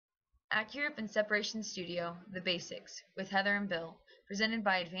AccuRIP and Separation Studio, The Basics, with Heather and Bill, presented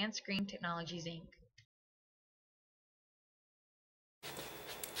by Advanced Screen Technologies, Inc.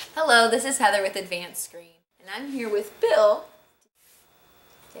 Hello, this is Heather with Advanced Screen, and I'm here with Bill.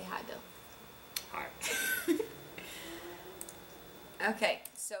 Say hi, Bill. Hi. Okay,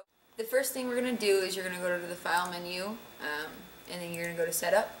 so the first thing we're going to do is you're going to go to the File menu, and then you're going to go to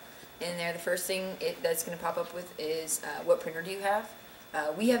Setup. And there, the first thing that's going to pop up with is what printer do you have?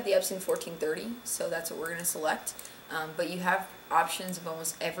 We have the Epson 1430, so that's what we're going to select. But you have options of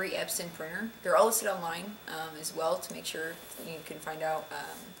almost every Epson printer. They're all listed online as well to make sure you can find out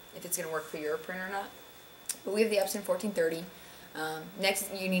if it's going to work for your printer or not. But we have the Epson 1430.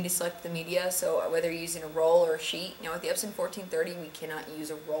 Next, you need to select the media, so whether you're using a roll or a sheet. Now with the Epson 1430, we cannot use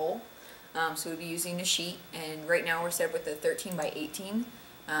a roll, so we'll be using a sheet. And right now we're set up with the 13 by 18.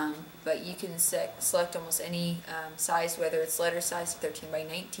 But you can select almost any size, whether it's letter size 13 by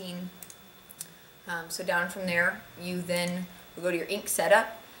 19. So down from there, you then will go to your ink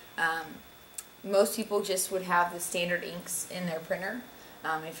setup. Most people just would have the standard inks in their printer.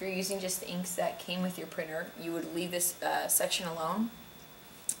 If you're using just the inks that came with your printer, you would leave this section alone.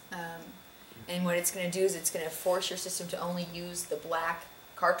 And what it's going to do is it's going to force your system to only use the black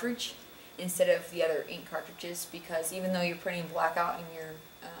cartridge instead of the other ink cartridges, because even though you're printing black out in your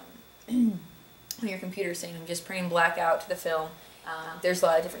on your computer saying I'm just printing black out to the film, there's a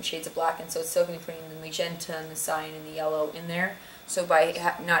lot of different shades of black, and so it's still going to be putting the magenta and the cyan and the yellow in there. So by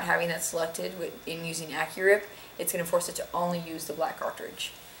not having that selected in using AccuRIP, it's going to force it to only use the black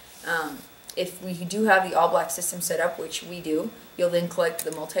cartridge. If we do have the all black system set up, which we do, you'll then click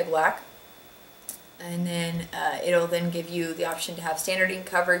the multi-black, and then it'll then give you the option to have standard ink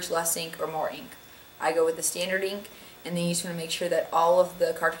coverage, less ink, or more ink. I go with the standard ink, and then you just want to make sure that all of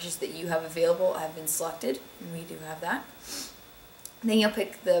the cartridges that you have available have been selected, and we do have that. Then you'll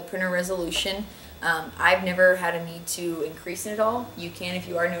pick the printer resolution. I've never had a need to increase it at all. You can if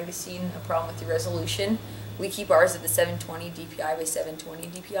you are noticing a problem with your resolution. We keep ours at the 720 DPI by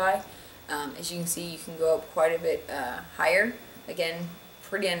 720 DPI. As you can see, you can go up quite a bit higher. Again,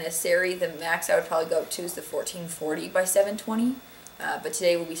 pretty unnecessary. The max I would probably go up to is the 1440 by 720, but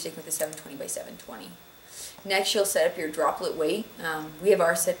today we'll be sticking with the 720 by 720. Next, you'll set up your droplet weight. We have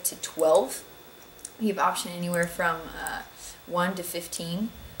ours set to 12. You have option anywhere from 1 to 15.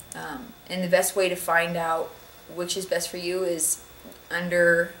 And the best way to find out which is best for you is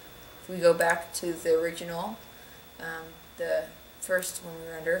under, if we go back to the original, the first when we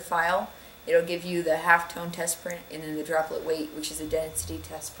were under File, it'll give you the halftone test print and then the droplet weight, which is a density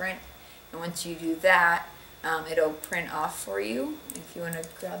test print. And once you do that, it'll print off for you. If you want to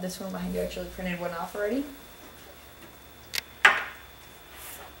grab this one behind you, I actually printed one off already.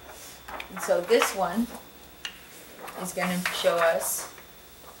 And so this one is going to show us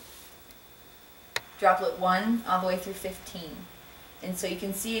droplet 1 all the way through 15. And so you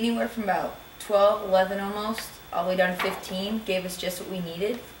can see anywhere from about 12, 11 almost, all the way down to 15 gave us just what we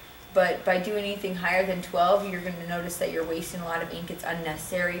needed. But by doing anything higher than 12, you're going to notice that you're wasting a lot of ink. It's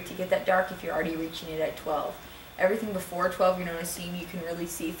unnecessary to get that dark if you're already reaching it at 12. Everything before 12, you're noticing you can really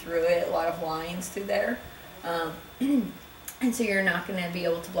see through it, a lot of lines through there. And so you're not going to be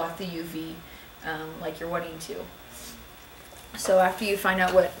able to block the UV like you're wanting to. So after you find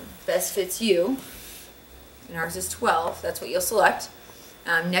out what best fits you, and ours is 12, that's what you'll select.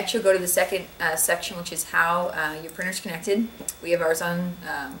 Next you'll go to the second section, which is how your printer's connected. We have ours on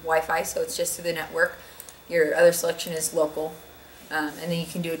Wi-Fi, so it's just through the network. Your other selection is local, and then you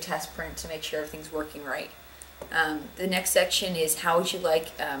can do a test print to make sure everything's working right. The next section is how would you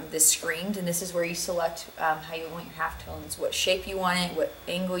like this screened, and this is where you select how you want your halftones, what shape you want it, what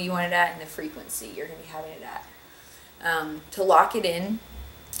angle you want it at, and the frequency you're going to be having it at. To lock it in,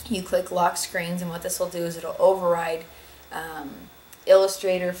 you click Lock Screens, and what this will do is it'll override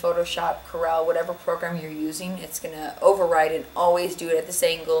Illustrator, Photoshop, Corel, whatever program you're using. It's going to override and always do it at this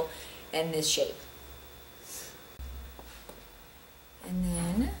angle and this shape. And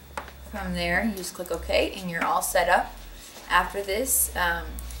then from there, you just click OK, and you're all set up. After this,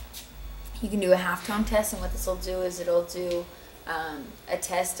 you can do a halftone test, and what this will do is it'll do a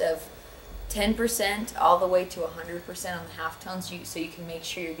test of 10% all the way to 100% on the halftones, so you can make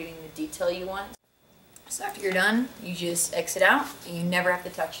sure you're getting the detail you want. So after you're done, you just exit out, and you never have to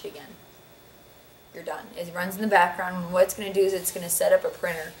touch it again. You're done. It runs in the background, and what it's going to do is it's going to set up a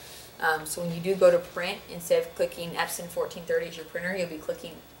printer. So when you do go to print, instead of clicking Epson 1430 as your printer, you'll be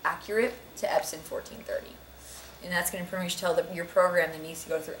clicking AccuRIP to Epson 1430. And that's going to pretty much tell your program that needs to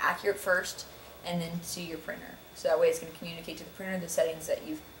go through AccuRIP first and then to your printer. So that way it's going to communicate to the printer the settings that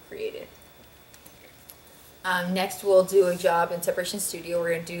you've created. Next we'll do a job in Separation Studio. We're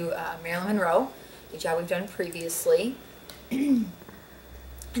going to do Marilyn Monroe, a job we've done previously. And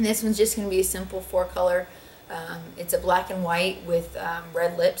this one's just going to be a simple 4-color. It's a black and white with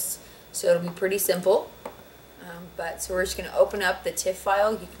red lips, so it'll be pretty simple. So we're just going to open up the TIFF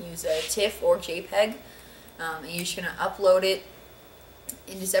file. You can use a TIFF or JPEG, and you're just going to upload it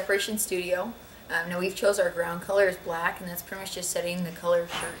into Separation Studio. Now we've chose our ground color as black, and that's pretty much just setting the color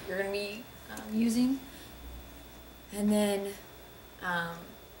shirt you're going to be using. And then,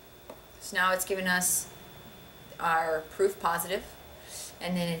 so now it's given us our proof positive,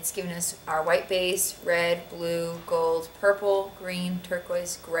 and then it's given us our white base, red, blue, gold, purple, green,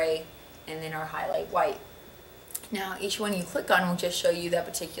 turquoise, gray, and then our highlight white. Now each one you click on will just show you that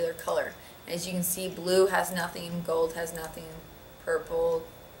particular color. As you can see, blue has nothing, gold has nothing, purple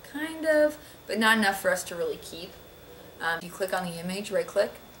kind of, but not enough for us to really keep. If you click on the image, right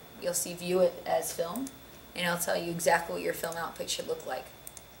click, you'll see view it as film, and it'll tell you exactly what your film output should look like.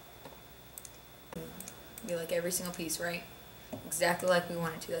 Be like every single piece, right? Exactly like we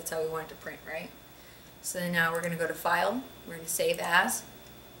want it to. That's how we want it to print, right? So then now we're going to go to File, we're going to Save As,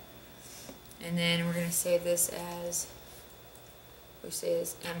 and then we're going to save this as, we say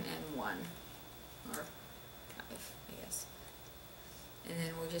as MM1, or 5, I guess. And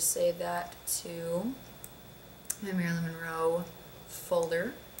then we'll just save that to my Marilyn Monroe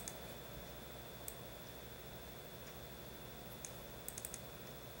folder.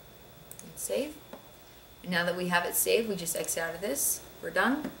 And save. And now that we have it saved, we just exit out of this. We're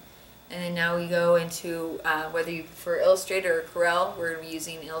done. And then now we go into whether you prefer Illustrator or Corel. We're going to be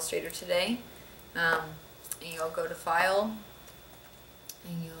using Illustrator today. And you'll go to File,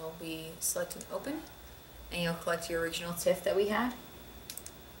 and you'll be selecting Open, and you'll collect your original TIFF that we had.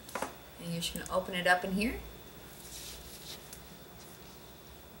 And you're just going to open it up in here.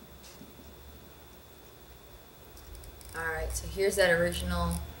 Alright, so here's that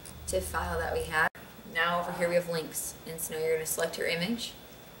original TIFF file that we had. Now over here we have links, and so now you're going to select your image,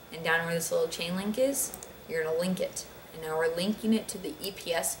 and down where this little chain link is, you're going to link it. And now we're linking it to the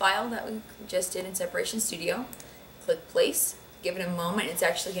EPS file that we just did in Separation Studio. Click Place, give it a moment, it's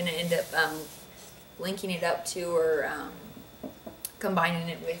actually going to end up linking it up to, or combining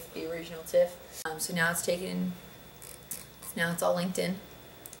it with the original TIFF. So now it's taken, now it's all linked in.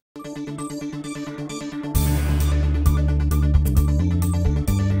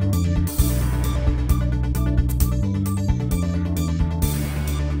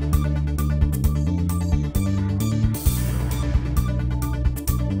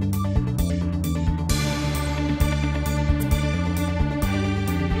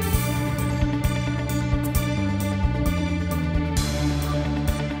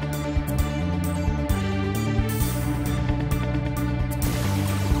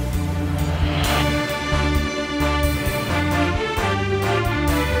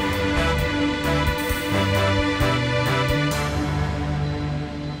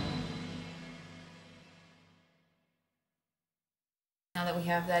 Now that we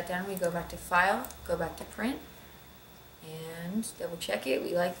have that done, we go back to File, go back to Print, and double check it.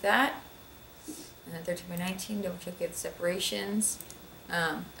 We like that. And then 13x19, double check it, separations.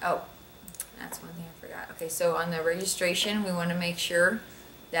 Oh, that's one thing I forgot. Okay, so on the registration, we want to make sure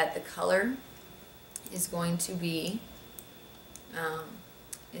that the color is going to be,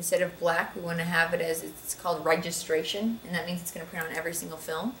 instead of black, we want to have it as, it's called registration, and that means it's going to print on every single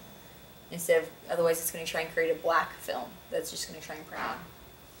film. Instead of, otherwise it's going to try and create a black film that's just going to try and print on.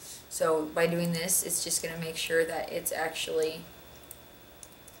 So by doing this, it's just going to make sure that it's actually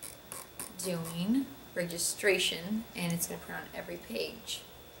doing registration, and it's going to print on every page.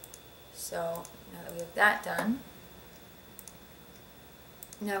 So now that we have that done,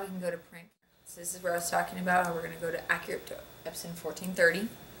 now we can go to print. So this is where I was talking about how we're going to go to AccuRIP to Epson 1430, and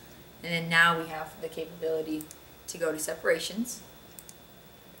then now we have the capability to go to separations.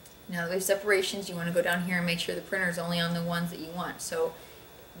 Now that we have separations, you want to go down here and make sure the printer is only on the ones that you want. So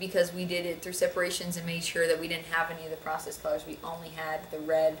because we did it through separations and made sure that we didn't have any of the process colors, we only had the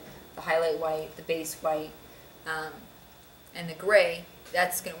red, the highlight white, the base white, and the gray.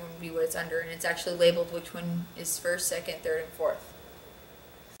 That's going to be what it's under, and it's actually labeled which one is first, second, third, and fourth.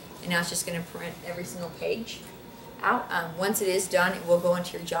 And now it's just going to print every single page out. Once it is done, it will go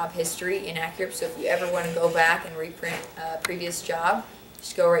into your job history in AccuRIP. So if you ever want to go back and reprint a previous job,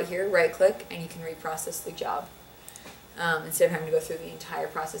 just go right here, right click, and you can reprocess the job. Instead of having to go through the entire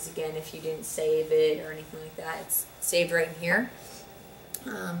process again if you didn't save it or anything like that. It's saved right in here.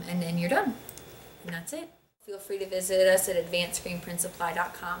 And then you're done. And that's it. Feel free to visit us at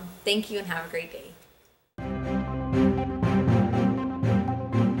advancedscreenprintsupply.com. Thank you and have a great day.